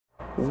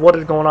What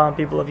is going on,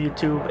 people of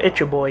YouTube? It's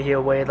your boy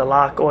here, Way of the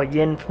Lock, or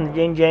Yin from the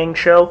Yin Yang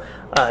Show.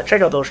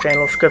 Check out those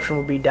channels. Description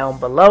will be down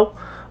below.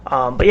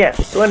 But yeah,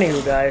 so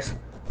anywho, guys,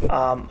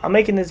 I'm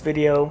making this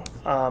video,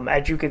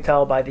 as you can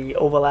tell by the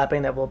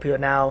overlapping that will appear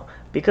now,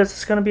 because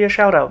it's going to be a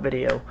shout out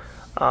video.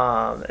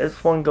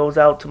 This one goes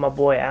out to my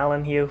boy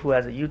Alan here, who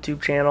has a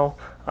YouTube channel.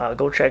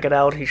 Go check it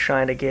out. He's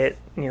trying to get,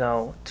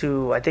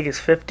 to, I think it's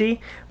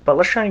 50, but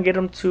let's try and get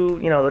him to,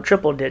 the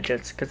triple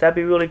digits, because that'd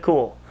be really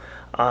cool.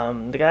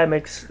 The guy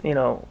makes,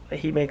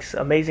 he makes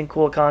amazing,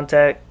 cool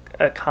content.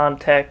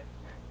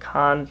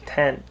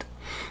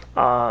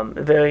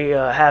 Very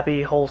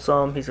happy,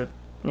 wholesome. He's a,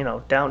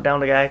 down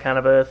the guy kind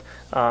of earth.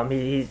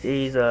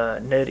 He's a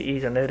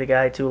nerdy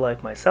guy too,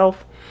 like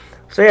myself.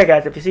 So yeah,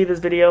 guys, if you see this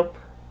video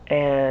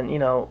and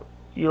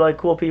you like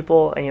cool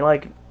people and you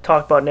like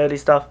talk about nerdy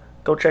stuff,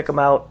 go check them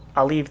out.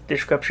 I'll leave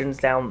descriptions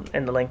down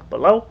in the link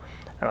below,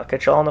 and I'll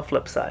catch you all on the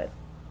flip side.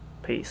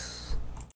 Peace.